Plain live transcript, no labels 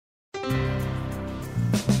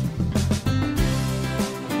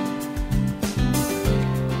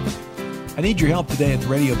I need your help today at the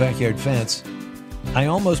Radio Backyard Fence. I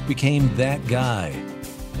almost became that guy,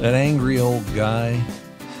 that angry old guy.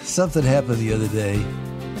 Something happened the other day,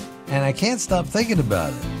 and I can't stop thinking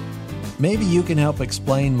about it. Maybe you can help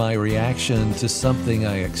explain my reaction to something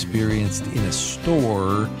I experienced in a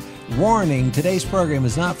store. Warning, today's program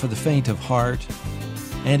is not for the faint of heart,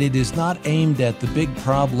 and it is not aimed at the big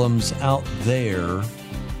problems out there.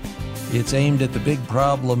 It's aimed at the big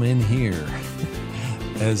problem in here.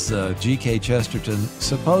 As G.K. Chesterton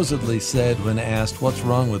supposedly said when asked, "What's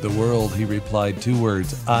wrong with the world?" he replied 2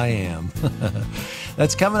 words, "I am."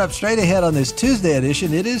 That's coming up straight ahead on this Tuesday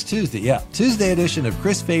edition. It is Tuesday, Tuesday edition of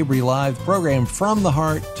Chris Fabry Live, program from the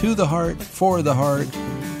heart, to the heart, for the heart.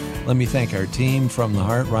 Let me thank our team from the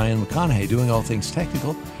heart, Ryan McConaughey, doing all things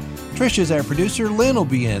technical. Trish is our producer. Lynn will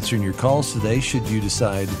be answering your calls today, should you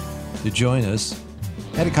decide to join us.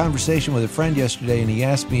 I had a conversation with a friend yesterday, and he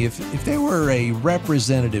asked me if there were a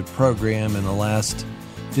representative program in the last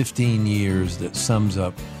 15 years that sums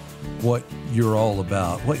up what you're all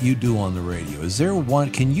about, what you do on the radio. Is there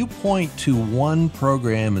one? Can you point to one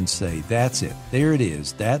program and say, that's it, there it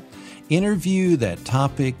is, that interview, that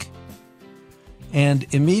topic? And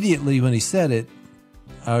immediately when he said it,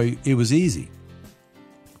 it was easy.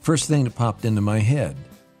 First thing that popped into my head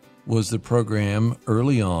was the program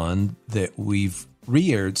early on that we've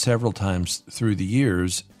re-aired several times through the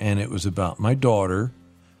years, and it was about my daughter.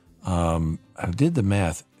 I did the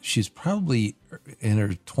math. She's probably in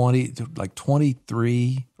her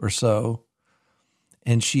 23 or so,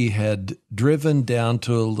 and she had driven down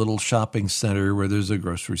to a little shopping center where there's a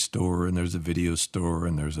grocery store and there's a video store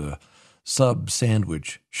and there's a sub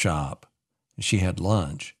sandwich shop. She had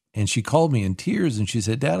lunch, and she called me in tears, and she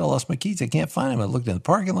said, "Dad, I lost my keys. I can't find them. I looked in the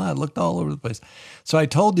parking lot. I looked all over the place." So I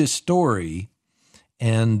told this story.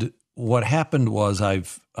 And what happened was I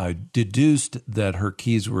deduced that her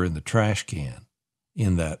keys were in the trash can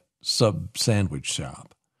in that sub sandwich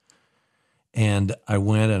shop. And I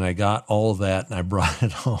went and I got all of that and I brought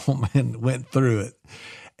it home and went through it.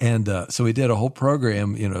 And so we did a whole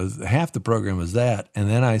program, half the program was that. And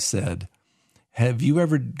then I said, have you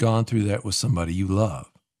ever gone through that with somebody you love?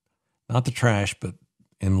 Not the trash, but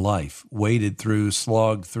in life, waded through,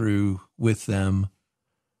 slogged through with them,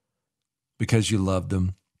 because you loved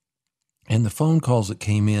them. And the phone calls that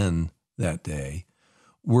came in that day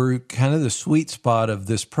were kind of the sweet spot of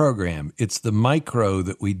this program. It's the micro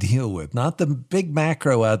that we deal with, not the big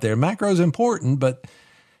macro out there. Macro is important, but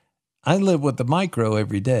I live with the micro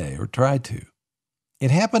every day, or try to. It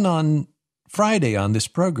happened on Friday on this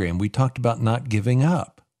program. We talked about not giving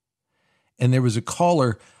up. And there was a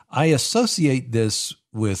caller. I associate this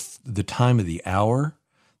with the time of the hour.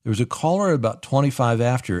 There was a caller about 25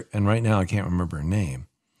 after, and right now I can't remember her name.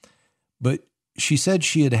 But she said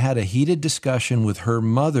she had had a heated discussion with her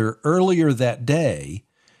mother earlier that day,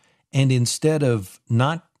 and instead of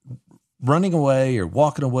not running away or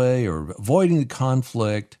walking away or avoiding the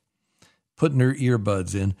conflict, putting her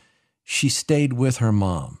earbuds in, she stayed with her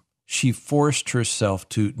mom. She forced herself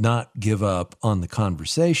to not give up on the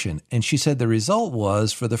conversation. And she said the result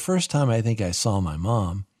was, for the first time I think I saw my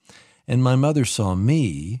mom, and my mother saw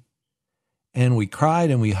me, and we cried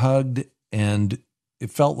and we hugged, and it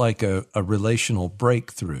felt like a relational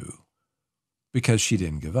breakthrough because she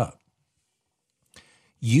didn't give up.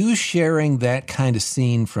 You sharing that kind of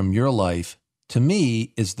scene from your life, to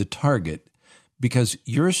me, is the target, because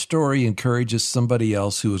your story encourages somebody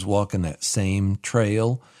else who is walking that same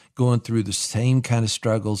trail, going through the same kind of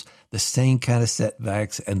struggles, the same kind of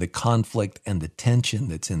setbacks, and the conflict and the tension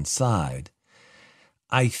that's inside.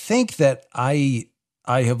 I think that I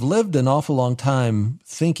have lived an awful long time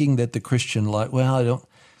thinking that the Christian life, I don't,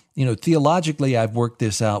 theologically I've worked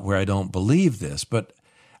this out where I don't believe this, but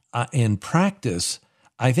in practice,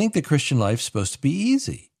 I think the Christian life is supposed to be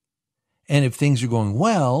easy. And if things are going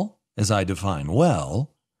well, as I define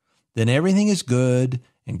well, then everything is good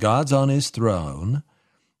and God's on his throne.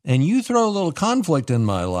 And you throw a little conflict in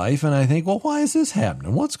my life and I think, well, why is this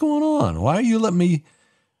happening? What's going on? Why are you letting me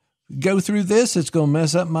go through this? It's going to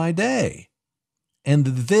mess up my day. And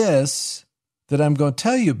this that I'm going to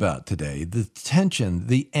tell you about today, the tension,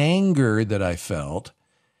 the anger that I felt,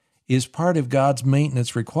 is part of God's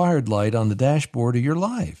maintenance required light on the dashboard of your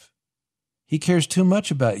life. He cares too much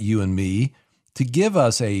about you and me to give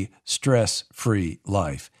us a stress-free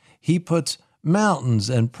life. He puts mountains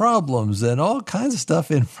and problems and all kinds of stuff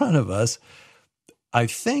in front of us, I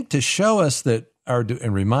think, to show us that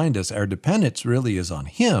and remind us our dependence really is on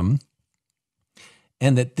him,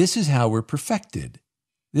 and that this is how we're perfected.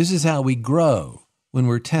 This is how we grow when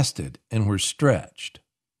we're tested and we're stretched.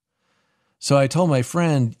 So I told my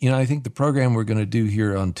friend, I think the program we're going to do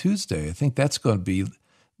here on Tuesday, I think that's going to be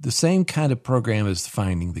the same kind of program as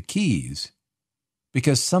Finding the Keys,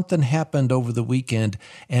 because something happened over the weekend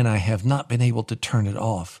and I have not been able to turn it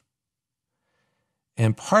off.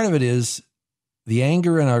 And part of it is the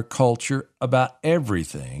anger in our culture about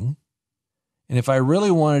everything. And if I really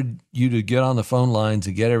wanted you to get on the phone lines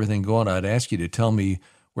and get everything going, I'd ask you to tell me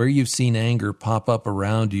where you've seen anger pop up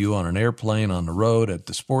around you on an airplane, on the road, at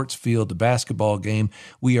the sports field, the basketball game.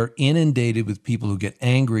 We are inundated with people who get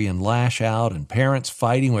angry and lash out, and parents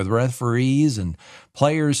fighting with referees, and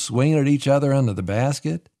players swinging at each other under the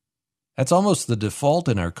basket. That's almost the default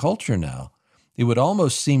in our culture now. It would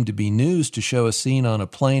almost seem to be news to show a scene on a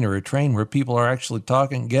plane or a train where people are actually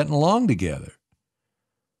talking, getting along together.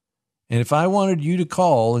 And if I wanted you to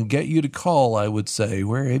call and get you to call, I would say,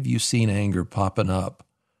 where have you seen anger popping up?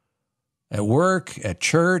 At work, at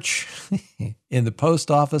church, in the post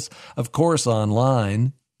office, of course,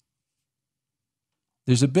 online.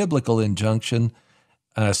 There's a biblical injunction,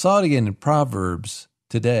 and I saw it again in Proverbs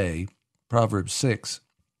today, Proverbs 6.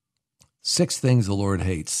 6 things the Lord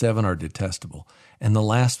hates, 7 are detestable. And the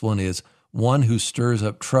last one is one who stirs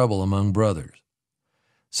up trouble among brothers.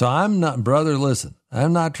 So brother, listen,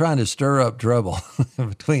 I'm not trying to stir up trouble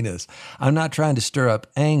between us. I'm not trying to stir up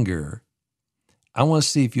anger. I want to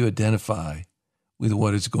see if you identify with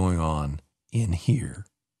what is going on in here,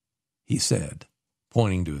 he said,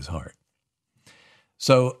 pointing to his heart.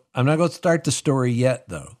 So I'm not going to start the story yet,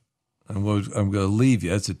 though. I'm going to leave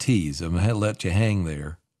you. It's a tease. I'm going to let you hang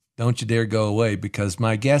there. Don't you dare go away, because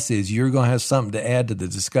my guess is you're going to have something to add to the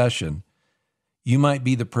discussion. You might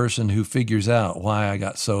be the person who figures out why I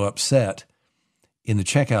got so upset in the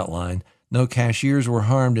checkout line. No cashiers were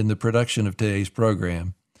harmed in the production of today's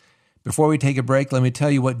program. Before we take a break, let me tell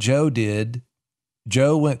you what Joe did.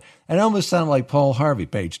 Joe went, it almost sounded like Paul Harvey,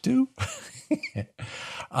 page 2.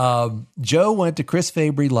 Joe went to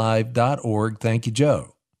chrisfabrylive.org. Thank you,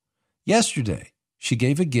 Joe. Yesterday, she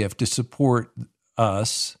gave a gift to support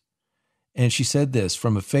us, and she said this,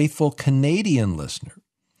 from a faithful Canadian listener.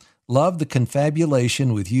 Love the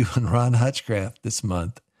confabulation with you and Ron Hutchcraft this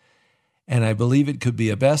month, and I believe it could be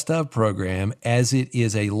a best of program, as it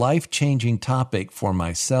is a life-changing topic for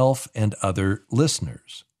myself and other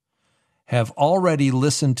listeners. Have already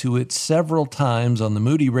listened to it several times on the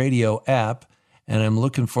Moody Radio app, and I'm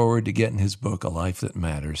looking forward to getting his book, A Life That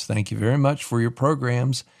Matters. Thank you very much for your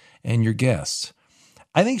programs and your guests.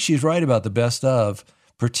 I think she's right about the best of,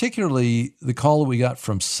 particularly the call that we got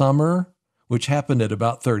from Summer, which happened at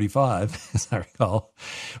about 35, as I recall,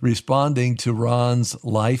 responding to Ron's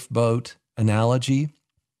lifeboat analogy.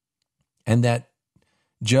 And that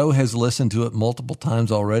Joe has listened to it multiple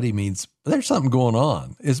times already means there's something going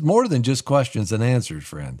on. It's more than just questions and answers,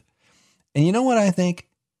 friend. And you know what I think?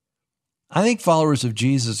 I think followers of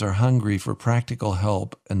Jesus are hungry for practical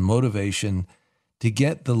help and motivation to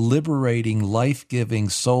get the liberating, life-giving,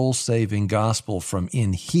 soul-saving gospel from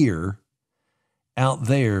in here out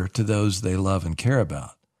there to those they love and care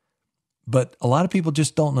about. But a lot of people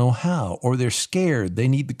just don't know how, or they're scared. They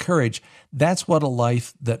need the courage. That's what A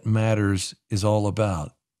Life That Matters is all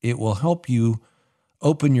about. It will help you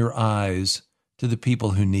open your eyes to the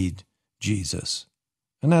people who need Jesus.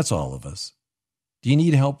 And that's all of us. Do you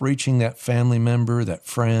need help reaching that family member, that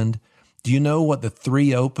friend? Do you know what the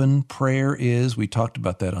 3 open prayer is? We talked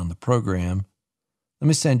about that on the program. Let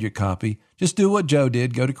me send you a copy. Just do what Joe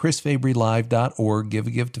did. Go to chrisfabrylive.org, give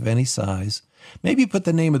a gift of any size. Maybe put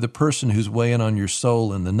the name of the person who's weighing on your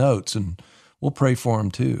soul in the notes, and we'll pray for them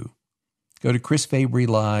too. Go to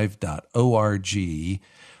chrisfabrylive.org,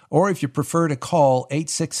 or if you prefer to call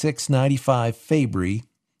 866-95-FABRY,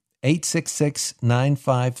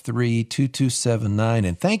 866-953-2279.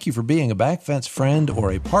 And thank you for being a backfence friend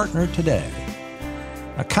or a partner today.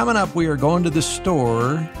 Now, coming up, we are going to the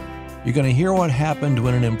store. You're going to hear what happened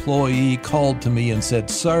when an employee called to me and said,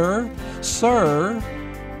 "Sir,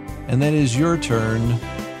 and that is your turn.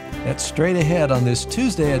 That's straight ahead on this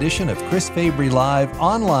Tuesday edition of Chris Fabry Live,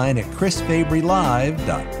 online at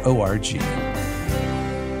chrisfabrylive.org.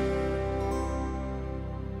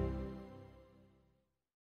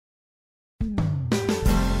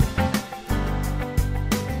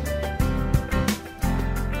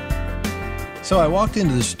 So I walked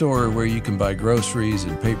into the store where you can buy groceries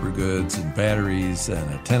and paper goods and batteries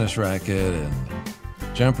and a tennis racket and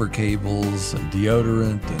jumper cables and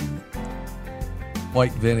deodorant and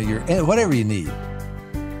white vinegar and whatever you need.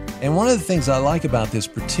 And one of the things I like about this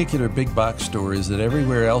particular big box store is that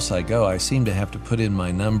everywhere else I go, I seem to have to put in my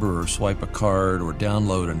number or swipe a card or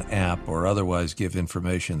download an app or otherwise give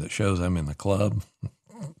information that shows I'm in the club.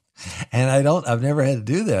 And I've never had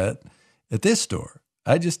to do that at this store.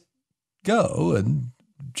 I just go and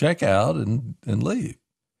check out and leave.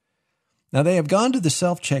 Now, they have gone to the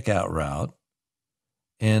self-checkout route.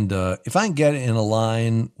 And if I can get in a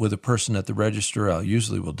line with a person at the register, I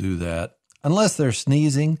usually will do that. Unless they're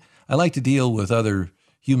sneezing, I like to deal with other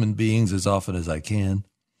human beings as often as I can.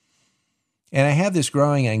 And I have this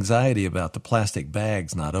growing anxiety about the plastic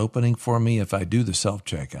bags not opening for me if I do the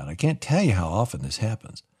self-checkout. I can't tell you how often this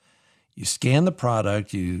happens. You scan the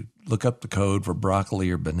product, you look up the code for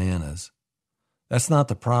broccoli or bananas. That's not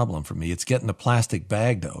the problem for me. It's getting the plastic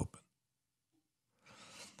bag to open.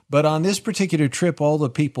 But on this particular trip, all the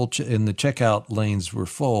people in the checkout lanes were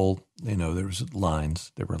full. There were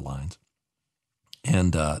lines.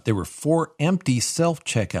 And there were 4 empty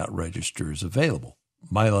self-checkout registers available.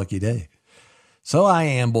 My lucky day. So I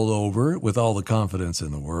ambled over with all the confidence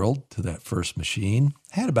in the world to that first machine.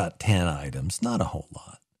 I had about 10 items, not a whole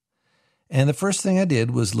lot. And the first thing I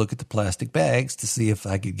did was look at the plastic bags to see if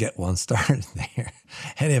I could get one started there.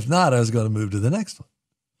 And if not, I was going to move to the next one.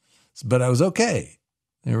 But I was okay.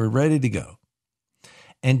 They were ready to go.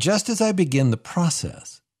 And just as I begin the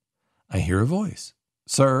process, I hear a voice.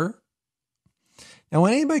 Sir? Now,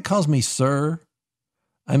 when anybody calls me sir,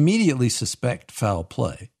 I immediately suspect foul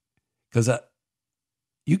play. Because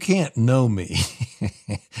you can't know me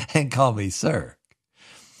and call me sir.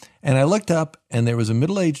 And I looked up, and there was a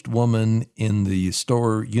middle-aged woman in the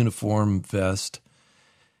store uniform vest,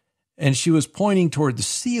 and she was pointing toward the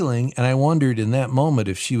ceiling, and I wondered in that moment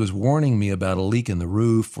if she was warning me about a leak in the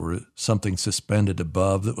roof or something suspended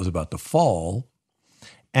above that was about to fall.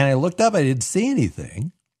 And I looked up, I didn't see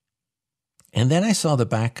anything. And then I saw the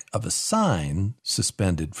back of a sign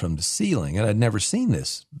suspended from the ceiling, and I'd never seen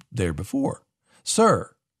this there before.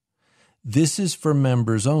 Sir, this is for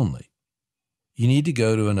members only. You need to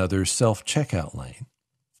go to another self-checkout lane.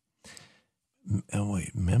 Oh,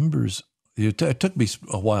 wait, members... It took me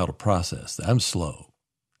a while to process that. I'm slow.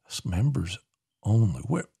 It's members only.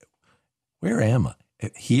 Where am I?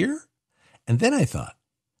 Here? And then I thought,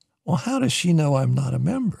 well, how does she know I'm not a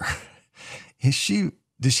member? Does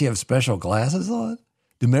she have special glasses on?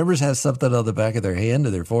 Do members have something on the back of their hand or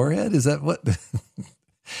their forehead? Is that what?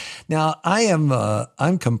 Now,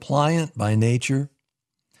 I'm compliant by nature.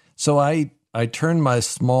 So I turned my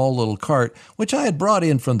small little cart, which I had brought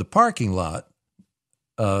in from the parking lot.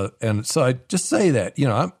 And so I just say that,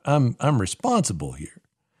 I'm responsible here.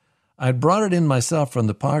 I brought it in myself from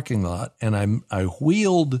the parking lot, and I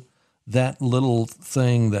wheeled that little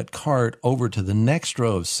thing, that cart, over to the next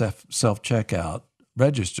row of self-checkout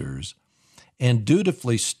registers, and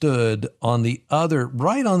dutifully stood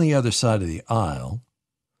right on the other side of the aisle,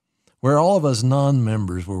 where all of us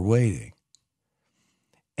non-members were waiting.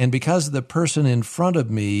 And because the person in front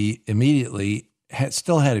of me immediately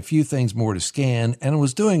still had a few things more to scan and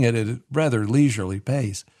was doing it at a rather leisurely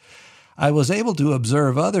pace, I was able to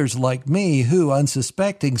observe others like me who,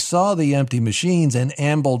 unsuspecting, saw the empty machines and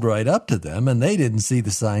ambled right up to them, and they didn't see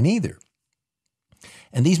the sign either.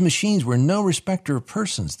 And these machines were no respecter of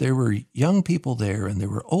persons. There were young people there, and there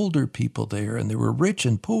were older people there, and there were rich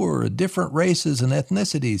and poor, different races and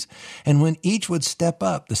ethnicities. And when each would step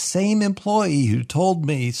up, the same employee who told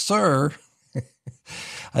me, sir,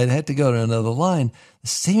 I'd had to go to another line, the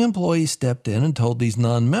same employee stepped in and told these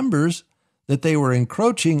non-members that they were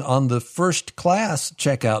encroaching on the first-class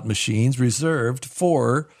checkout machines reserved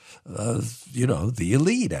for, the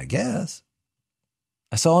elite, I guess.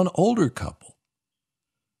 I saw an older couple.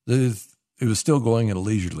 It was still going at a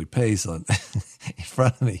leisurely pace in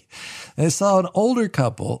front of me. And I saw an older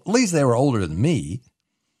couple, at least they were older than me,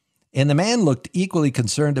 and the man looked equally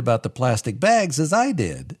concerned about the plastic bags as I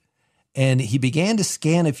did. And he began to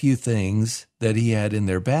scan a few things that he had in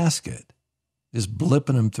their basket, just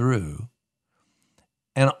blipping them through.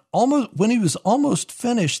 And when he was almost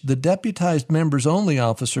finished, the deputized members-only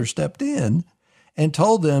officer stepped in and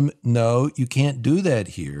told them, no, you can't do that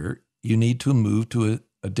here. You need to move to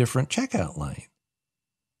a different checkout lane.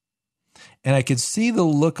 And I could see the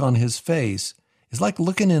look on his face. It's like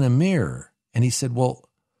looking in a mirror. And he said, well,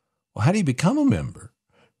 how do you become a member?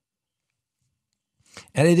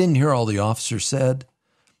 And I didn't hear all the officer said,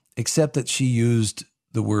 except that she used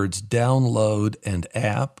the words download and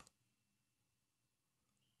app.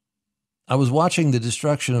 I was watching the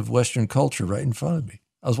destruction of Western culture right in front of me.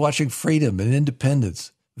 I was watching freedom and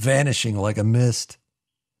independence vanishing like a mist.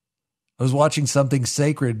 I was watching something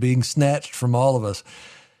sacred being snatched from all of us.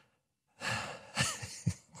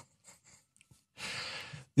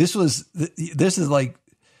 This is like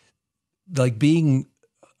being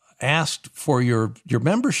asked for your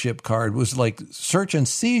membership card was like search and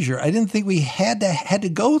seizure. I didn't think we had to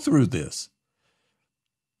go through this.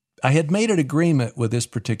 I had made an agreement with this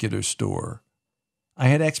particular store. I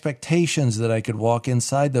had expectations that I could walk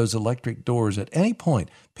inside those electric doors at any point,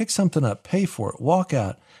 pick something up, pay for it, walk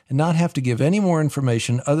out, and not have to give any more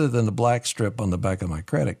information other than the black strip on the back of my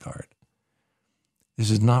credit card. This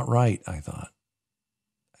is not right, I thought.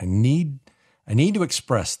 I need to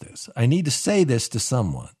express this. I need to say this to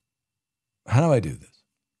someone. How do I do this?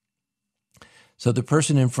 So the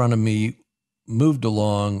person in front of me moved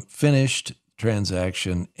along, finished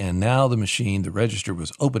transaction, and now the machine, the register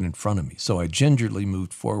was open in front of me. So I gingerly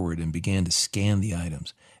moved forward and began to scan the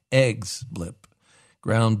items. Eggs, blip.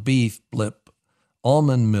 Ground beef, blip.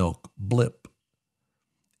 Almond milk, blip.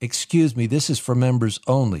 Excuse me, this is for members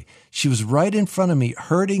only. She was right in front of me,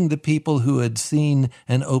 hurting the people who had seen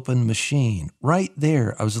an open machine. Right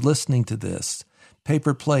there, I was listening to this.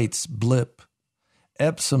 Paper plates, blip.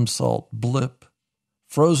 Epsom salt, blip.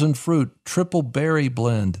 Frozen fruit, triple berry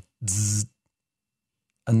blend, zzz.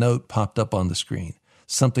 A note popped up on the screen.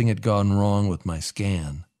 Something had gone wrong with my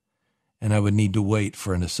scan, and I would need to wait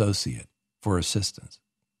for an associate for assistance.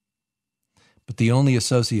 But the only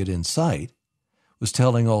associate in sight was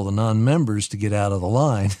telling all the non-members to get out of the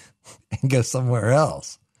line and go somewhere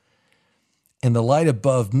else. And the light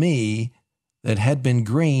above me that had been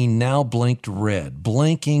green now blinked red,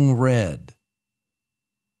 blinking red.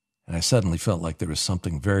 And I suddenly felt like there was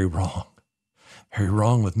something very wrong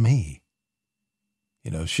with me. You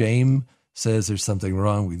know, shame says there's something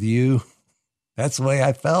wrong with you. That's the way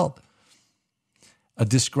I felt. A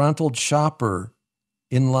disgruntled shopper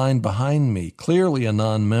in line behind me, clearly a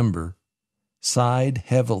non-member, sighed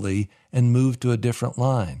heavily and moved to a different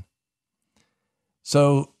line.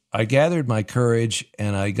 So I gathered my courage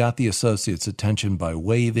and I got the associate's attention by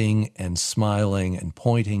waving and smiling and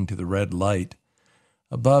pointing to the red light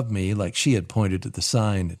above me like she had pointed to the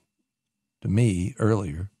sign to me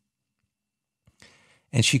earlier.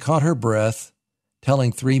 And she caught her breath,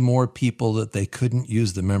 telling 3 more people that they couldn't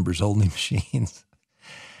use the members-only machines.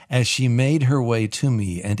 As she made her way to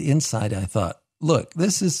me, and inside I thought, look,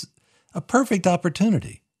 this is a perfect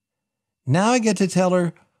opportunity. Now I get to tell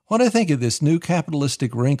her what I think of this new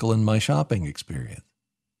capitalistic wrinkle in my shopping experience.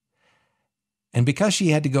 And because she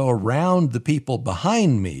had to go around the people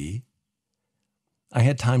behind me, I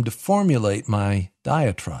had time to formulate my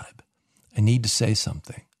diatribe. I need to say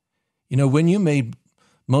something. You know, when you made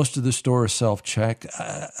most of the store self-check,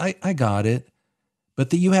 I got it.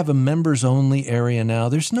 But that you have a members-only area now,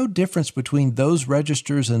 there's no difference between those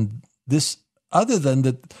registers and this, other than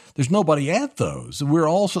that there's nobody at those. We're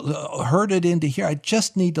also herded into here. I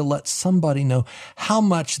just need to let somebody know how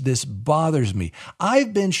much this bothers me.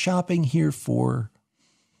 I've been shopping here for...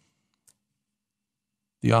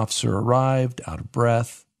 The officer arrived, out of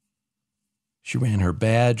breath. She ran her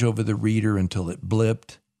badge over the reader until it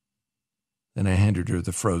blipped. Then I handed her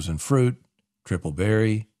the frozen fruit, triple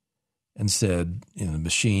berry, and said, in the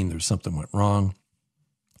machine, there's something went wrong.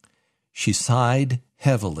 She sighed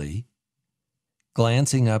heavily,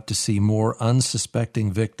 glancing up to see more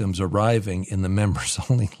unsuspecting victims arriving in the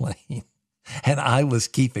members-only lane. And I was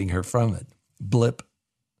keeping her from it. Blip.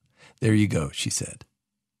 There you go, she said.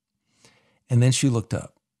 And then she looked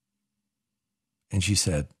up. And she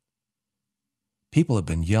said, people have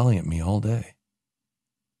been yelling at me all day.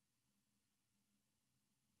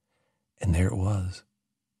 And there it was.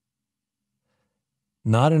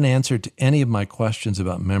 Not an answer to any of my questions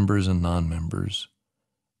about members and non-members,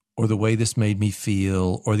 or the way this made me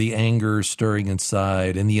feel, or the anger stirring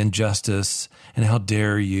inside, and the injustice, and how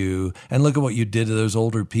dare you, and look at what you did to those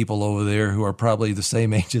older people over there who are probably the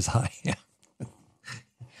same age as I am.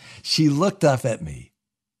 She looked up at me,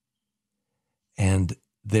 and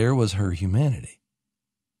there was her humanity.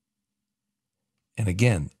 And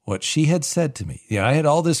again, what she had said to me, I had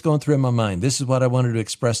all this going through in my mind. This is what I wanted to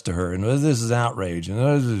express to her. And this is outrage. And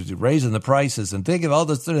this is raising the prices. And think of all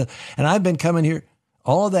this. And I've been coming here.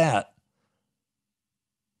 All of that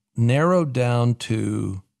narrowed down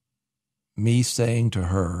to me saying to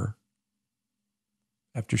her,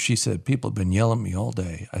 after she said, people have been yelling at me all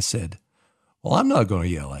day. I said, well, I'm not going to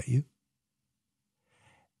yell at you.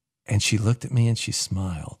 And she looked at me and she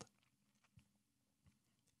smiled.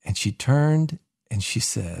 And she turned and she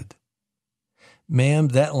said, ma'am,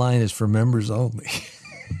 that line is for members only.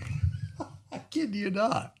 I kid you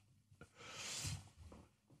not.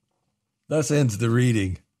 Thus ends the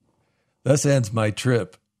reading. Thus ends my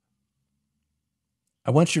trip.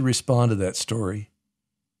 I want you to respond to that story.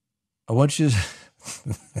 I want you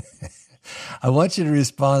to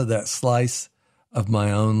respond to that slice of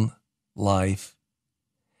my own life.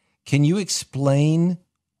 Can you explain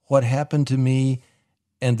what happened to me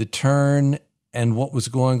and the turn and what was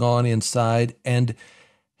going on inside, and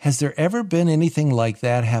Has there ever been anything like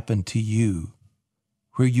that happen to you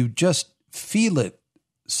where you just feel it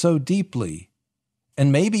so deeply?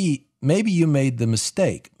 And maybe you made the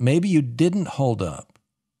mistake. Maybe you didn't hold up.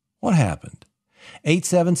 What happened?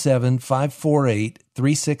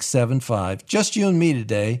 877-548-3675. Just you and me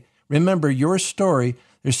today. Remember your story.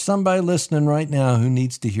 There's somebody listening right now who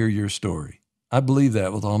needs to hear your story. I believe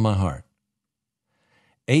that with all my heart.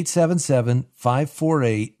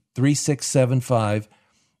 877-548-3675.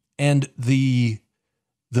 And the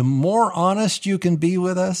more honest you can be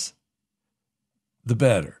with us, the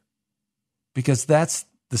better. Because that's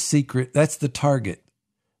the secret, that's the target,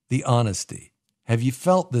 the honesty. Have you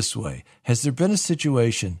felt this way? Has there been a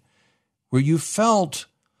situation where you felt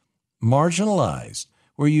marginalized,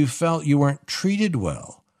 where you felt you weren't treated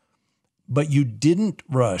well, but you didn't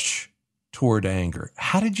rush toward anger?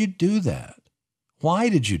 How did you do that? Why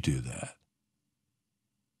did you do that?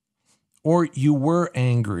 Or you were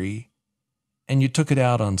angry and you took it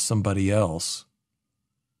out on somebody else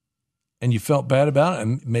and you felt bad about it,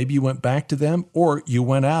 and maybe you went back to them, or you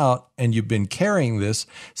went out and you've been carrying this.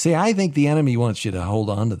 See, I think the enemy wants you to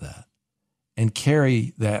hold on to that and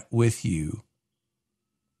carry that with you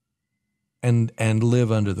and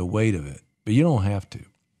live under the weight of it, but you don't have to.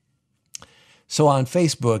 So on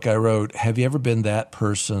Facebook, I wrote, have you ever been that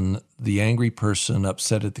person, the angry person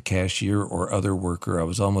upset at the cashier or other worker? I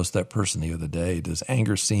was almost that person the other day. Does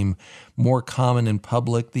anger seem more common in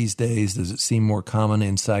public these days? Does it seem more common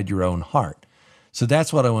inside your own heart? So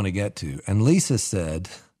that's what I want to get to. And Lisa said,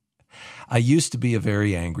 I used to be a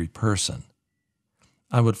very angry person.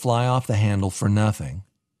 I would fly off the handle for nothing.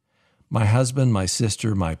 My husband, my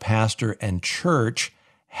sister, my pastor, and church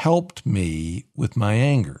helped me with my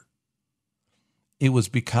anger. It was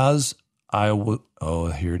because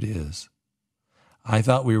here it is. I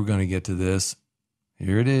thought we were going to get to this.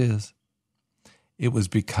 Here it is. It was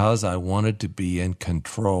because I wanted to be in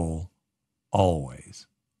control always.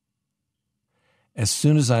 As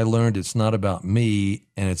soon as I learned it's not about me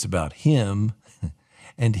and it's about him,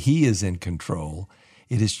 and he is in control,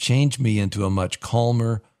 it has changed me into a much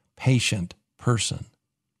calmer, patient person.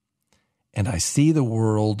 And I see the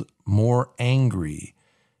world more angry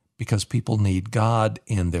because people need God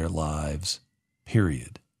in their lives,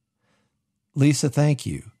 period. Lisa, thank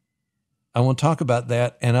you. I want to talk about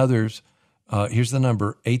that and others. Here's the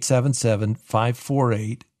number,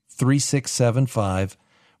 877-548-3675.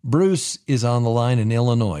 Bruce is on the line in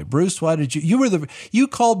Illinois. Bruce, why did you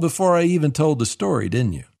called before I even told the story,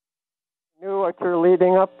 didn't you? I knew what you're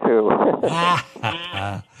leading up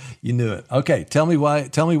to. You knew it. Okay, tell me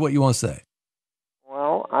what you want to say.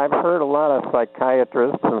 Well, I've heard a lot of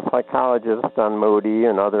psychiatrists and psychologists on Moody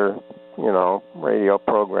and other, radio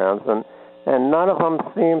programs, and none of them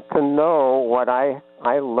seem to know what I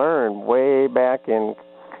learned way back in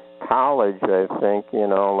college, I think,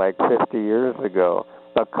 like 50 years ago.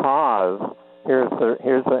 The cause, here's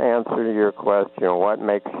the answer to your question, what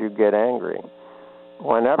makes you get angry?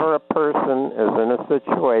 Whenever a person is in a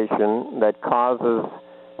situation that causes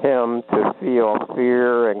him to feel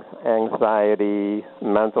fear, anxiety,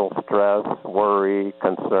 mental stress, worry,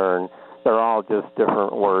 concern. They're all just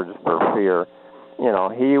different words for fear.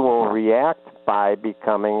 He will react by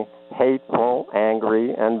becoming hateful,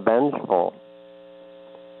 angry, and vengeful.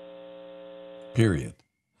 Period.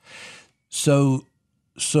 So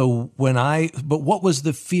but what was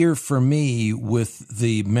the fear for me with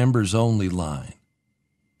the members only line?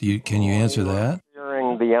 Can you answer that?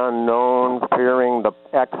 Fearing the unknown, fearing the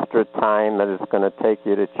extra time that it's going to take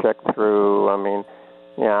you to check through. I mean,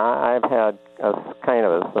 I've had a kind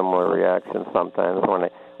of a similar reaction sometimes when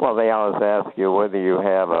they always ask you whether you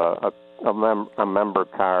have a member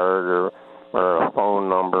card or a phone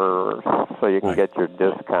number so you can get your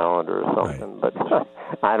discount or something. Right. But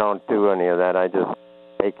I don't do any of that. I just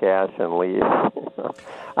pay cash and leave.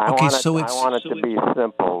 I want it to be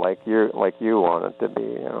simple, like you want it to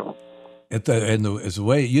be. It's the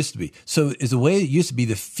way it used to be. So is the way it used to be.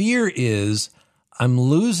 The fear is I'm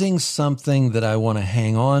losing something that I want to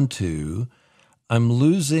hang on to. I'm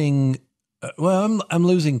losing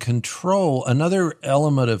control. Another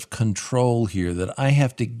element of control here that I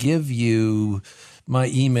have to give you my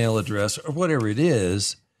email address or whatever it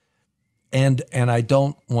is, and I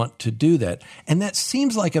don't want to do that. And that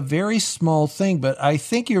seems like a very small thing, but I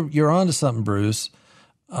think you're onto something, Bruce.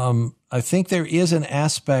 I think there is an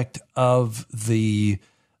aspect of it's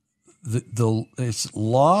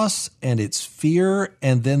loss and it's fear,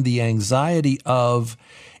 and then the anxiety of,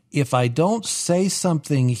 if I don't say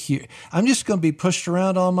something here, I'm just going to be pushed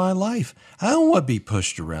around all my life. I don't want to be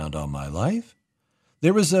pushed around all my life.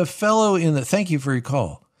 There was a fellow thank you for your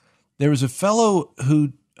call. There was a fellow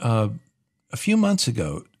who a few months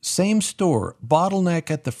ago, same store,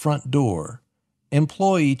 bottleneck at the front door,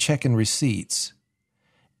 employee checking receipts.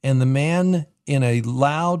 And the man in a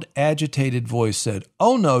loud, agitated voice said,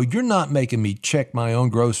 "Oh no, you're not making me check my own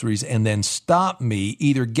groceries and then stop me.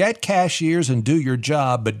 Either get cashiers and do your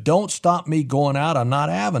job, but don't stop me going out. I'm not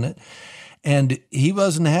having it." And he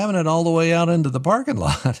wasn't having it all the way out into the parking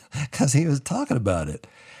lot because he was talking about it.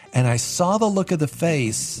 And I saw the look of the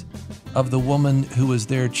face of the woman who was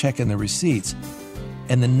there checking the receipts.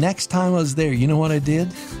 And the next time I was there, you know what I did?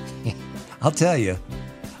 I'll tell you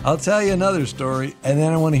another story, and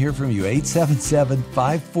then I want to hear from you.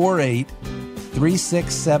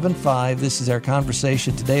 877-548-3675. This is our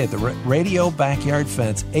conversation today at the Radio Backyard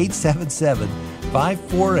Fence.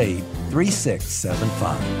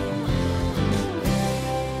 877-548-3675.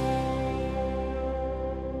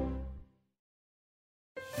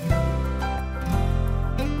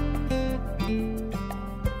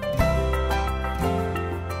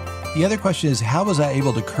 The other question is, how was I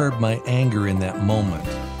able to curb my anger in that moment?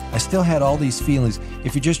 I still had all these feelings.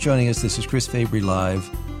 If you're just joining us, this is Chris Fabry Live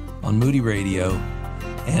on Moody Radio.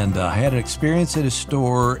 And I had an experience at a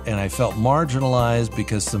store, and I felt marginalized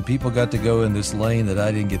because some people got to go in this lane that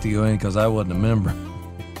I didn't get to go in because I wasn't a member.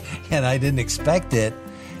 And I didn't expect it.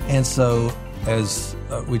 And so, as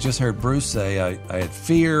we just heard Bruce say, I had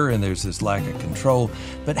fear and there's this lack of control.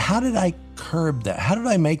 But how did I curb that? How did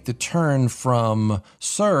I make the turn from,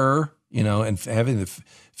 sir, and having the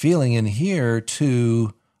feeling in here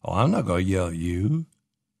to, oh, I'm not going to yell at you.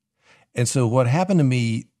 And so what happened to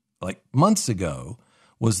me like months ago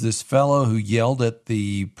was this fellow who yelled at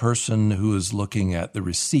the person who was looking at the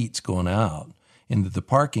receipts going out into the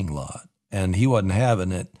parking lot. And he wasn't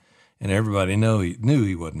having it. And everybody knew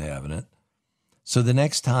he wasn't having it. So the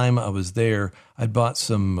next time I was there, I bought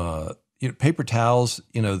some paper towels,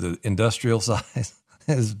 the industrial size,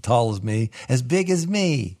 as tall as me, as big as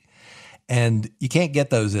me. And you can't get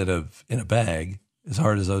those in a bag, as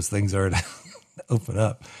hard as those things are to open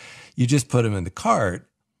up. You just put them in the cart.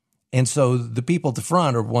 And so the people at the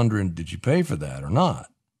front are wondering, did you pay for that or not?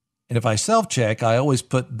 And if I self-check, I always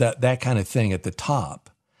put that kind of thing at the top.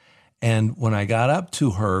 And when I got up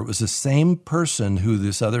to her, it was the same person who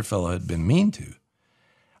this other fellow had been mean to.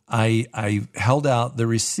 I held out the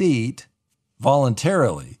receipt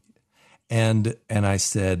voluntarily, and I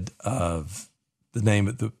said the name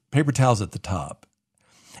of the paper towels at the top.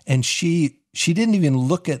 And she didn't even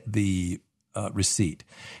look at the receipt.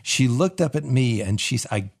 She looked up at me and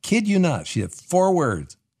I kid you not, she had 4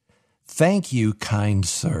 words: "Thank you, kind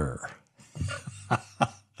sir."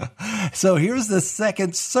 So here's the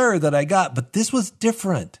second sir that I got, but this was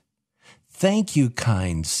different. "Thank you,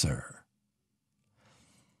 kind sir."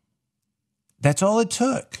 That's all it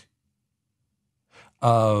took.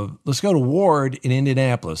 Let's go to Ward in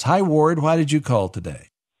Indianapolis. Hi, Ward. Why did you call today?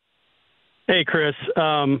 Hey, Chris.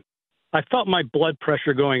 I felt my blood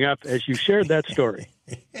pressure going up as you shared that story.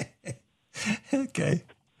 Okay.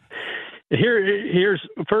 Here's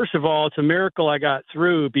first of all, it's a miracle I got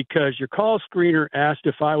through because your call screener asked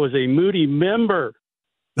if I was a Moody member.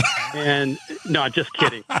 And no, just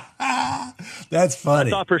kidding. That's funny.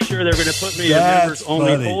 I thought for sure they were going to put me in a members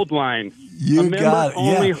only hold line. You got it.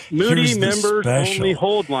 Yeah. Moody members only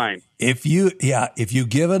hold line. If you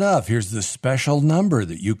give enough, here's the special number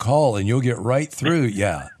that you call and you'll get right through.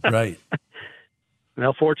 Yeah, right.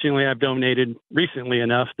 Well, fortunately, I've donated recently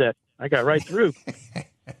enough that I got right through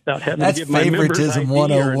without having to give my favoritism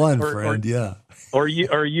 101, or, friend. Yeah. Or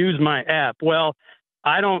use my app. Well,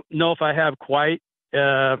 I don't know if I have quite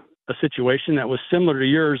a situation that was similar to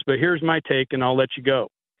yours, but here's my take, and I'll let you go.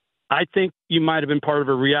 I think you might have been part of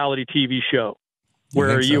a reality TV show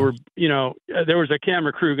where you were, there was a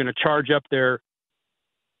camera crew going to charge up there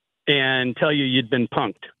and tell you you'd been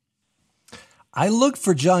punked. I looked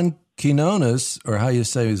for John Quinones, or how you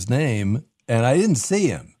say his name, and I didn't see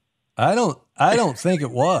him. I don't think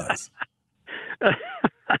it was.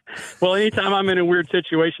 Well, anytime I'm in a weird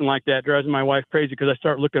situation like that, it drives my wife crazy because I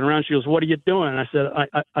start looking around. She goes, "What are you doing?" And I said,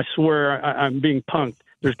 I swear I'm being punked.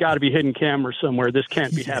 There's got to be hidden cameras somewhere. This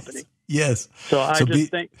can't be happening. Yes. So I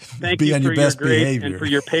just thank you for your grace and for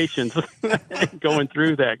your patience going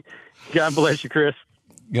through that. God bless you, Chris.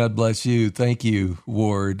 God bless you. Thank you,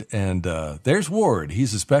 Ward. And there's Ward.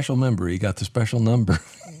 He's a special member. He got the special number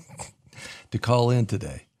to call in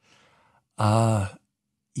today.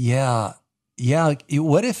 Yeah.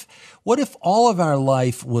 What if all of our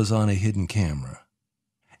life was on a hidden camera?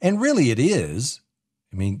 And really it is.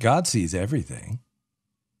 I mean, God sees everything.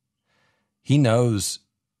 He knows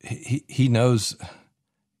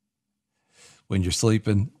when you're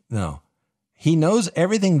sleeping. No, he knows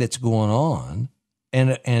everything that's going on.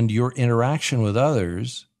 and your interaction with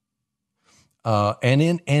others,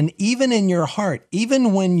 and even in your heart,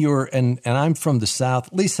 even when you're and I'm from the South,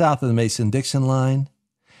 at least south of the Mason-Dixon line,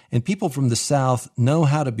 and people from the South know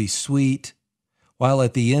how to be sweet, while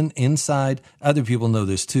at the inside, other people know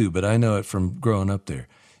this too, but I know it from growing up there.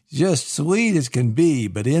 Just sweet as can be,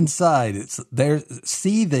 but inside they're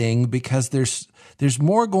seething because there's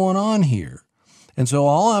more going on here. And so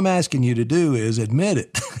all I'm asking you to do is admit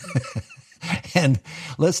it. And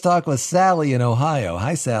let's talk with Sally in Ohio.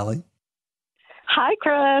 Hi, Sally. Hi,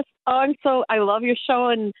 Chris. I love your show,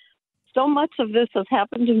 and so much of this has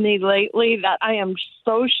happened to me lately that I am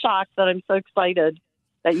so shocked that I'm so excited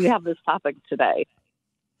that you have this topic today.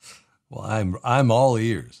 Well, I'm all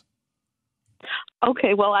ears.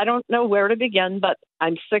 Okay, well, I don't know where to begin, but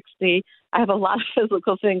I'm 60. I have a lot of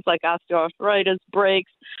physical things like osteoarthritis,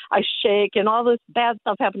 breaks, I shake, and all this bad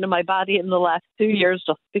stuff happened to my body in the last 2 years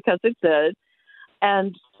just because it did.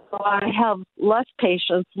 And so I have less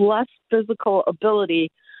patience, less physical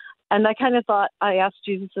ability. And I kind of thought, I asked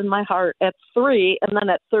Jesus in my heart at 3, and then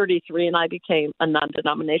at 33, and I became a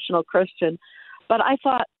non-denominational Christian. But I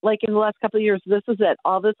thought, like in the last couple of years, this is it.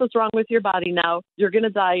 All this is wrong with your body now. You're going to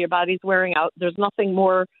die. Your body's wearing out. There's nothing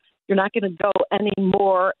more. You're not going to go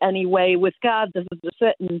any way with God. This is just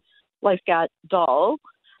it. And life got dull.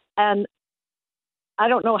 And I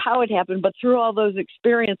don't know how it happened, but through all those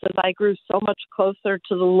experiences, I grew so much closer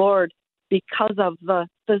to the Lord because of the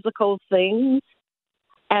physical things.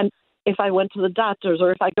 And if I went to the doctors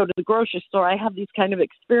or if I go to the grocery store, I have these kind of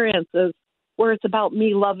experiences where it's about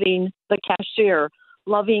me loving the cashier,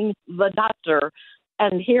 loving the doctor.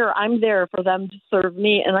 And here I'm there for them to serve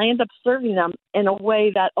me, and I end up serving them in a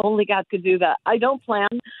way that only God could do that. I don't plan.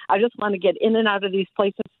 I just want to get in and out of these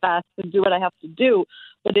places fast and do what I have to do.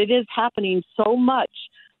 But it is happening so much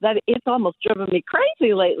that it's almost driven me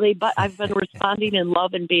crazy lately, but I've been responding in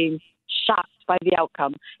love and being shocked by the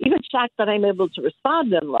outcome, even shocked that I'm able to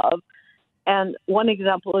respond in love. And one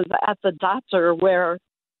example is at the doctor where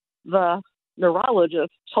the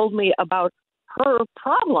neurologist told me about her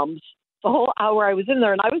problems the whole hour I was in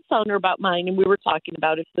there, and I was telling her about mine, and we were talking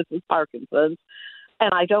about if this is Parkinson's,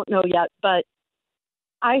 and I don't know yet, but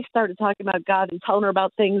I started talking about God and telling her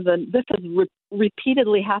about things, and this is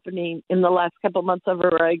repeatedly happening in the last couple of months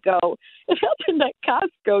everywhere I go. It happened at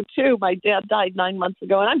Costco, too. My dad died 9 months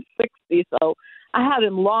ago, and I'm 60, so I had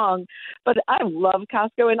him long, but I love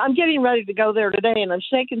Costco, and I'm getting ready to go there today, and I'm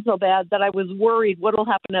shaking so bad that I was worried what will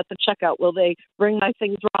happen at the checkout. Will they bring my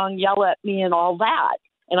things wrong, yell at me, and all that?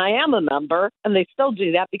 And I am a member, and they still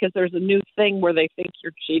do that because there's a new thing where they think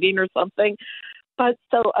you're cheating or something. But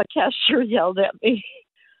so a cashier yelled at me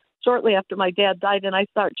shortly after my dad died, and I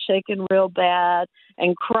start shaking real bad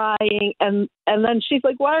and crying. And then she's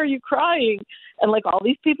like, "Why are you crying?" And like all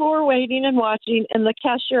these people were waiting and watching, and the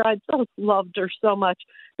cashier, I just loved her so much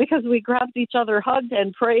because we grabbed each other, hugged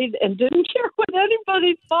and prayed and didn't care what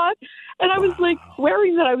anybody thought. And I was like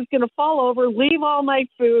swearing that I was going to fall over, leave all my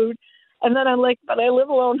food. And then I'm like, but I live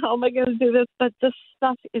alone. How am I going to do this? But this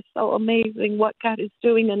stuff is so amazing what God is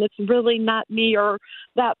doing. And it's really not me or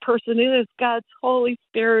that person. It is God's Holy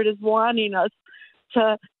Spirit is wanting us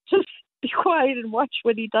to just be quiet and watch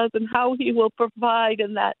what he does and how he will provide.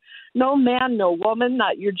 And that no man, no woman,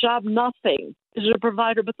 not your job, nothing is your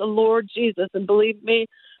provider but the Lord Jesus. And believe me,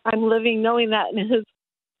 I'm living knowing that. And his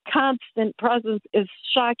constant presence is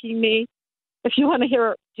shocking me. If you want to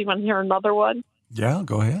hear, do you want to hear another one? Yeah,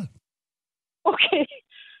 go ahead. Okay.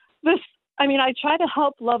 I try to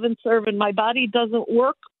help, love, and serve, and my body doesn't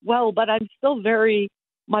work well, but I'm still very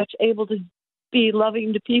much able to be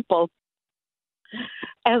loving to people.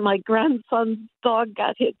 And my grandson's dog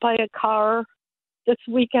got hit by a car this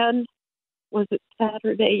weekend. Was it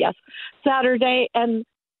Saturday? Yes, Saturday. And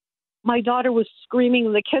my daughter was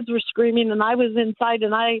screaming, the kids were screaming, and I was inside,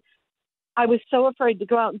 and I was so afraid to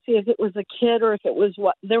go out and see if it was a kid or if it was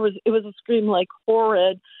what there was. It was a scream like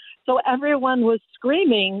horrid. So everyone was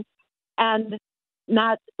screaming and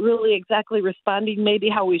not really exactly responding maybe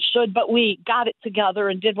how we should, but we got it together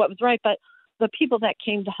and did what was right. But the people that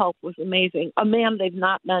came to help was amazing. A man they've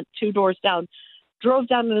not met 2 doors down drove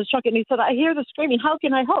down in his truck, and he said, "I hear the screaming. How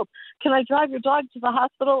can I help? Can I drive your dog to the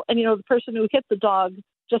hospital?" And, the person who hit the dog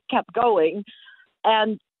just kept going.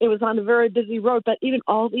 And it was on a very busy road, but even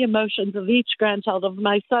all the emotions of each grandchild, of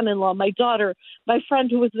my son-in-law, my daughter, my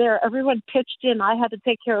friend who was there, everyone pitched in. I had to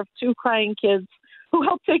take care of 2 crying kids who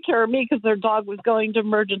helped take care of me because their dog was going to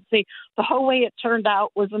emergency. The whole way it turned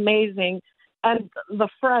out was amazing. And the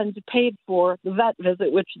friend paid for the vet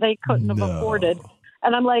visit, which they couldn't have afforded.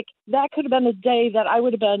 And I'm like, that could have been a day that I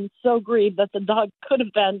would have been so grieved that the dog could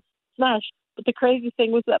have been smashed. But the crazy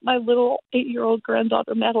thing was that my little 8-year-old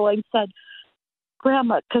granddaughter, Madeline, said,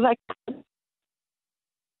 Grandma, because I...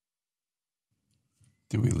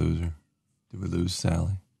 Did we lose her? Did we lose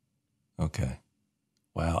Sally? Okay.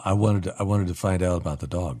 Wow. I wanted to find out about the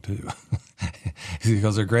dog too,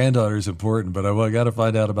 because her granddaughter is important, but I got to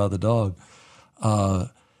find out about the dog.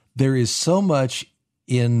 There is so much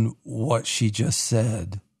in what she just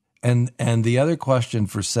said. And the other question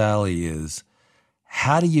for Sally is,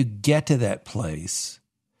 how do you get to that place?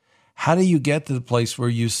 How do you get to the place where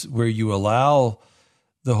you allow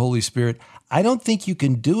the Holy Spirit? I don't think you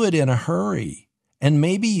can do it in a hurry. And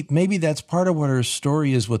maybe that's part of what her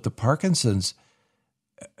story is with the Parkinson's.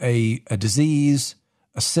 A disease,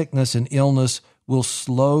 a sickness, an illness will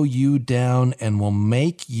slow you down and will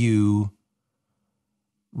make you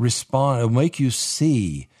respond, it'll make you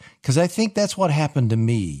see. Because I think that's what happened to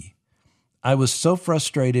me. I was so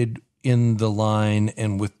frustrated in the line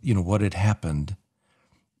and with, what had happened.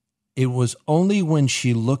 It was only when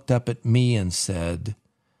she looked up at me and said,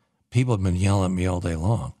 people have been yelling at me all day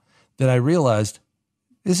long, that I realized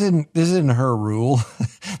this isn't her rule.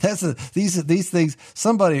 These things,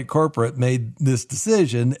 somebody at corporate made this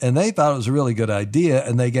decision and they thought it was a really good idea,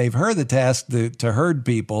 and they gave her the task to herd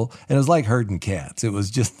people, and it was like herding cats. It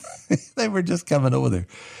was just, they were just coming over there.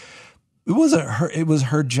 It wasn't her, it was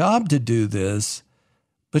her job to do this,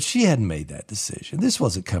 but she hadn't made that decision. This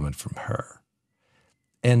wasn't coming from her.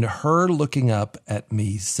 And her looking up at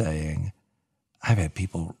me saying, I've had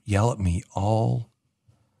people yell at me all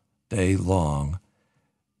day long,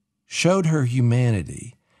 showed her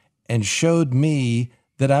humanity and showed me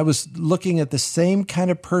that I was looking at the same kind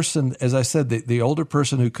of person, as I said, the older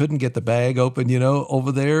person who couldn't get the bag open,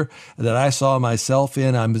 over there, that I saw myself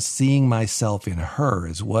in. I'm seeing myself in her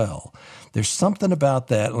as well. There's something about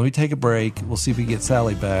that. Let me take a break. We'll see if we get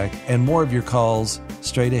Sally back, and more of your calls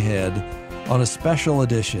straight ahead on a special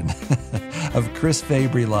edition of Chris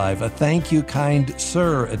Fabry Live, a thank you, kind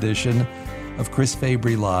sir edition of Chris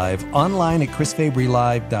Fabry Live, online at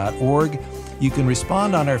chrisfabrylive.org. You can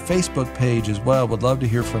respond on our Facebook page as well. Would love to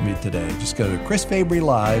hear from you today. Just go to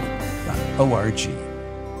chrisfabrylive.org.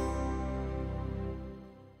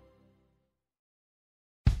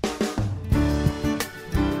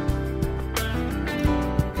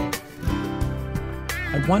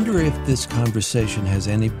 I wonder if this conversation has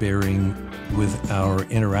any bearing with our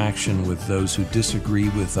interaction with those who disagree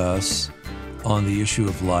with us on the issue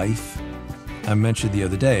of life. I mentioned the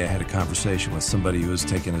other day I had a conversation with somebody who was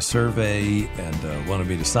taking a survey and wanted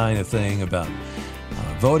me to sign a thing about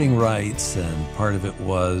voting rights, and part of it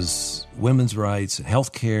was women's rights and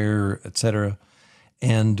health care, et cetera.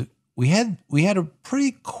 And we had a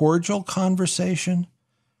pretty cordial conversation,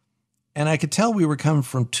 and I could tell we were coming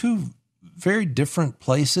from two very different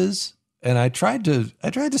places. And I tried to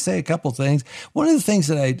say a couple things. One of the things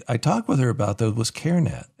that I talked with her about, though, was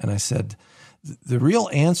CareNet. And I said, the real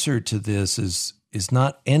answer to this is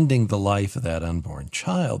not ending the life of that unborn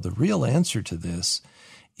child. The real answer to this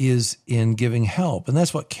is in giving help. And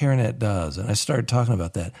that's what CareNet does. And I started talking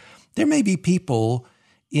about that. There may be people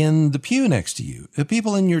in the pew next to you,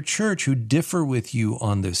 people in your church who differ with you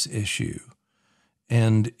on this issue.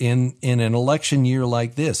 And in an election year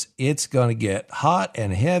like this, it's going to get hot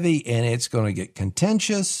and heavy, and it's going to get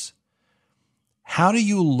contentious. How do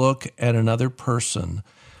you look at another person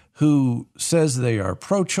who says they are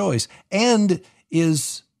pro-choice and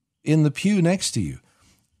is in the pew next to you?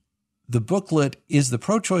 The booklet, Is the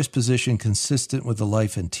Pro-Choice Position Consistent with the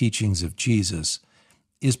Life and Teachings of Jesus?,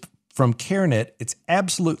 is from CareNet. It's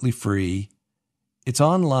absolutely free. It's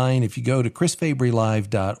online. If you go to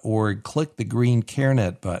chrisfabrylive.org, click the green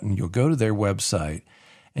CareNet button, you'll go to their website,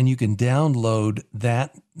 and you can download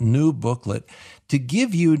that new booklet to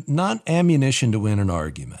give you not ammunition to win an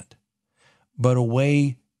argument, but a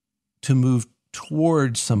way to move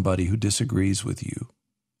towards somebody who disagrees with you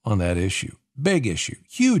on that issue. Big issue,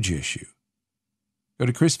 huge issue. Go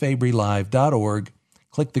to chrisfabrylive.org,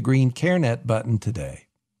 click the green CareNet button today.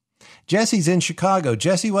 Jesse's in Chicago.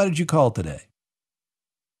 Jesse, why did you call today?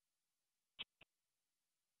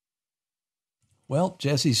 Well,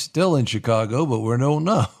 Jesse's still in Chicago, but we don't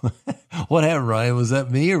know. What happened, Ryan? Was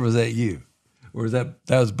that me or was that you? Or was that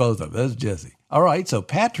was both of them? That was Jesse. All right, so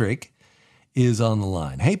Patrick is on the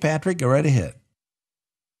line. Hey, Patrick, go right ahead.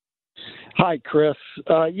 Hi, Chris.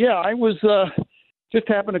 I was just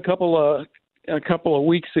happened a couple of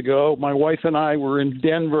weeks ago. My wife and I were in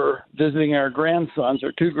Denver visiting our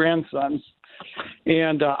two grandsons,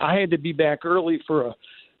 and I had to be back early for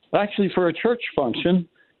a church function.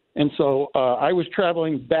 And so I was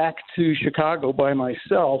traveling back to Chicago by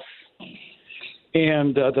myself.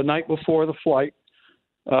 And the night before the flight,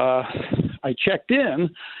 I checked in,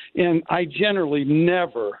 and I generally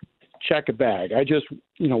never check a bag. I just,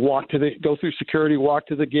 go through security, walk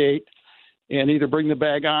to the gate, and either bring the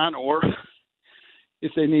bag on, or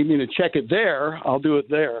if they need me to check it there, I'll do it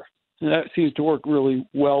there. And that seems to work really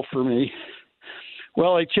well for me.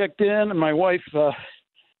 Well, I checked in, and my wife,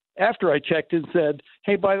 after I checked in, said,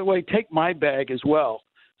 "Hey, by the way, take my bag as well."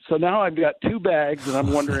 So now I've got 2 bags, and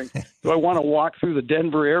I'm wondering, do I want to walk through the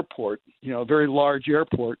Denver airport, a very large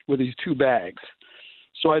airport, with these 2 bags?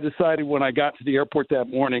 So I decided when I got to the airport that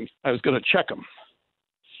morning, I was going to check them.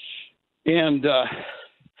 And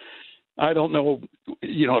I don't know,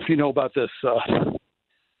 if you know about this.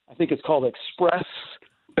 I think it's called express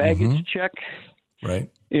baggage check. Right.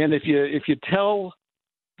 And if you tell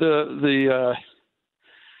the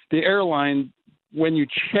airline when you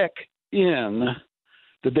check in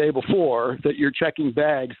the day before that you're checking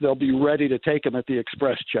bags, they'll be ready to take them at the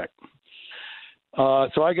express check.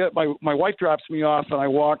 So I got my wife drops me off, and I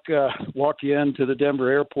walk in to the Denver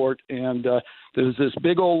airport, and there's this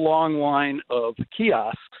big old long line of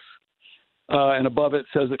kiosks, and above it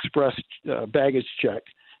says express baggage check.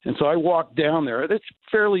 And so I walk down there. It's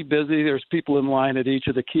fairly busy. There's people in line at each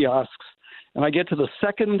of the kiosks, and I get to the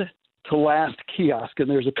second to last kiosk, and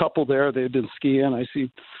there's a couple there. They've been skiing. I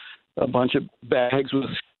see a bunch of bags with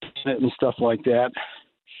ski in it and stuff like that.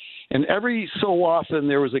 And every so often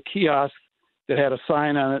there was a kiosk that had a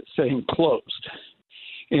sign on it saying closed.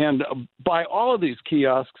 And by all of these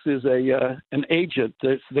kiosks is an agent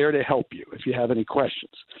that's there to help you if you have any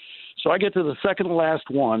questions. So I get to the second to last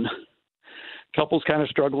one. Couple's kind of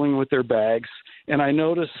struggling with their bags, and I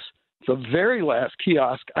notice the very last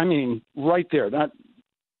kiosk, right there,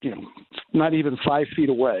 not even 5 feet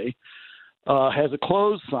away, has a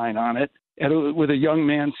closed sign on it, and with a young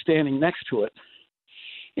man standing next to it.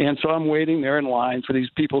 And so I'm waiting there in line for these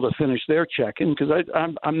people to finish their check-in, because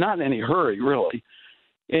I'm not in any hurry, really.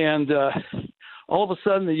 And all of a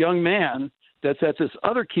sudden, the young man that's at this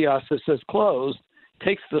other kiosk that says closed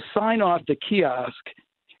takes the sign off the kiosk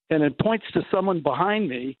and it points to someone behind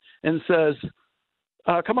me and says,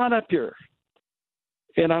 "Come on up here."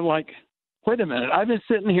 And I'm like, wait a minute, I've been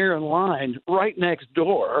sitting here in line right next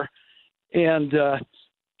door, and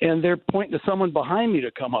they're pointing to someone behind me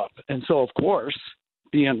to come up. And so, of course,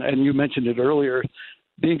 and you mentioned it earlier,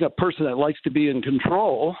 being a person that likes to be in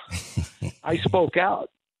control, I spoke out.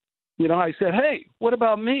 I said, "Hey, what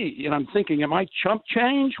about me?" And I'm thinking, am I chump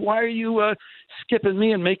change? Why are you skipping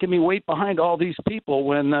me and making me wait behind all these people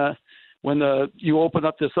when you open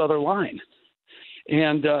up this other line?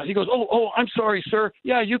 And he goes, "Oh, I'm sorry, sir.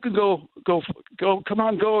 Yeah, you can go. Come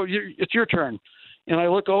on, go. It's your turn." And I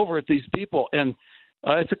look over at these people, and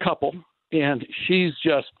it's a couple, and she's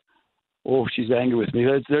angry with me.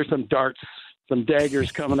 There's some darts, some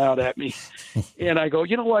daggers coming out at me. And I go,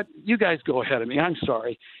 "You know what? You guys go ahead of me. I'm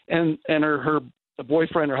sorry." And her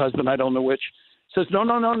boyfriend or husband, I don't know which, says,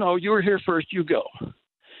 No, you were here first. You go.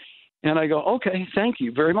 And I go, "Okay, thank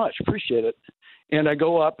you very much. Appreciate it." And I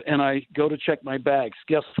go up and I go to check my bags.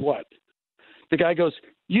 Guess what? The guy goes,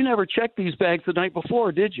 "You never checked these bags the night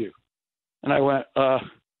before, did you?" And I went,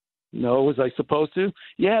 "No, was I supposed to?"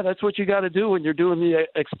 "Yeah, that's what you got to do when you're doing the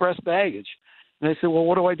express baggage." And I said, "Well,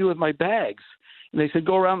 what do I do with my bags?" And they said,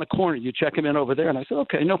 "Go around the corner. You check them in over there." And I said,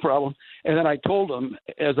 "Okay, no problem." And then I told them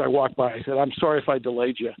as I walked by, I said, "I'm sorry if I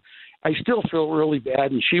delayed you. I still feel really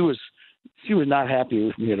bad." And she was not happy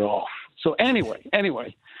with me at all. So anyway,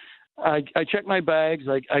 I check my bags.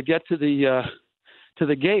 I get to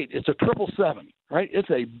the gate. It's a 777, right? It's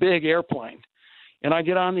a big airplane. And I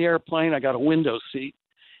get on the airplane. I got a window seat.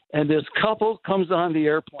 And this couple comes on the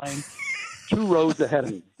airplane 2 rows ahead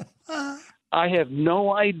of me. I have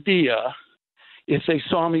no idea if they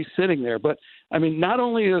saw me sitting there. But, not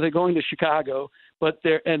only are they going to Chicago, but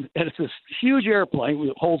and it's this huge airplane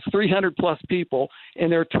that holds 300-plus people,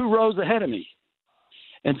 and they're 2 rows ahead of me.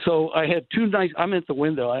 And so I had I'm at the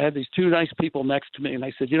window. I had these 2 nice people next to me, and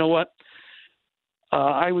I said, "You know what?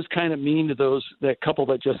 I was kind of mean to that couple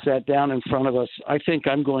that just sat down in front of us. I think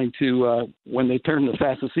I'm going to, when they turn the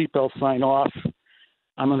fasten seatbelt sign off,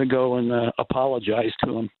 I'm going to go and apologize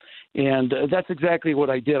to them." And that's exactly what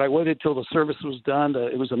I did. I waited till the service was done.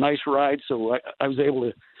 It was a nice ride, so I was able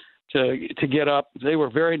to get up. They were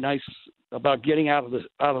very nice about getting out of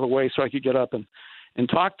the way so I could get up and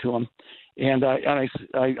talk to them. And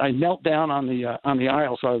I knelt down on the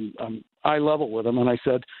aisle, so I'm eye level with them, and I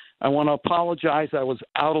said, "I want to apologize. I was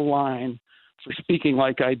out of line for speaking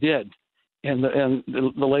like I did." And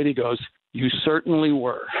the lady goes, "You certainly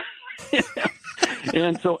were."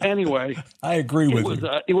 And so anyway, I agree with you.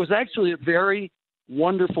 It was actually a very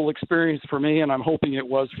wonderful experience for me, and I'm hoping it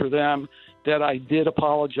was for them. that I did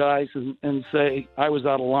apologize and say I was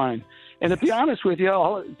out of line. And to be honest with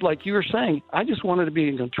you, like you were saying, I just wanted to be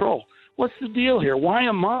in control. What's the deal here? Why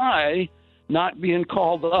am I not being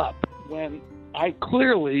called up when I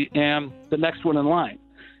clearly am the next one in line?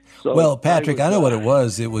 So well, Patrick, I know what it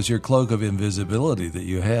was. It was your cloak of invisibility that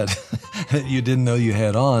you had that you didn't know you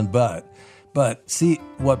had on. But see,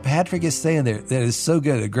 what Patrick is saying there, that is so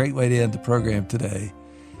good, a great way to end the program today,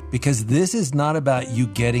 because this is not about you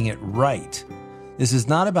getting it right. This is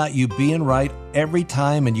not about you being right every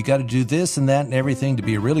time and you got to do this and that and everything to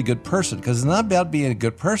be a really good person, because it's not about being a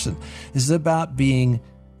good person. This is about being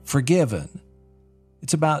forgiven.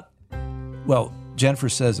 It's about, well, Jennifer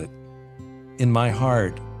says it, in my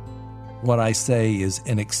heart, what I say is,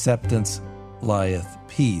 in acceptance lieth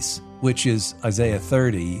peace, which is Isaiah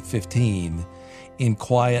 30:15. In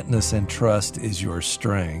quietness and trust is your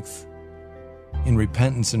strength. In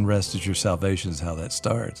repentance and rest is your salvation, is how that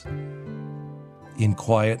starts. In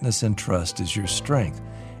quietness and trust is your strength.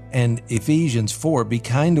 And Ephesians 4, be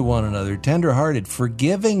kind to one another, tenderhearted,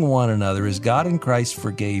 forgiving one another as God in Christ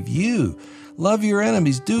forgave you. Love your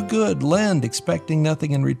enemies, do good, lend, expecting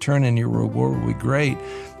nothing in return, and your reward will be great.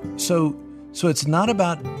 So it's not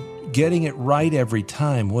about getting it right every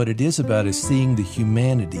time. What it is about is seeing the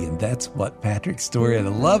humanity, and that's what Patrick's story, and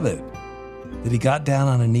I love it, that he got down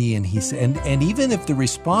on a knee and he said, and even if the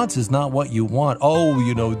response is not what you want,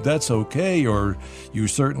 that's okay, or you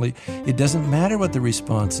certainly, it doesn't matter what the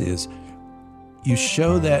response is. You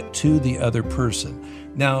show that to the other person.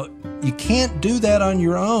 Now, you can't do that on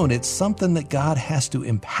your own. It's something that God has to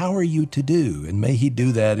empower you to do. And may He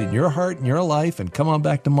do that in your heart and your life. And come on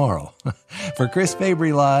back tomorrow. For Chris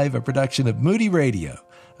Fabry Live, a production of Moody Radio,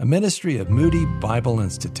 a ministry of Moody Bible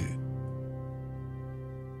Institute.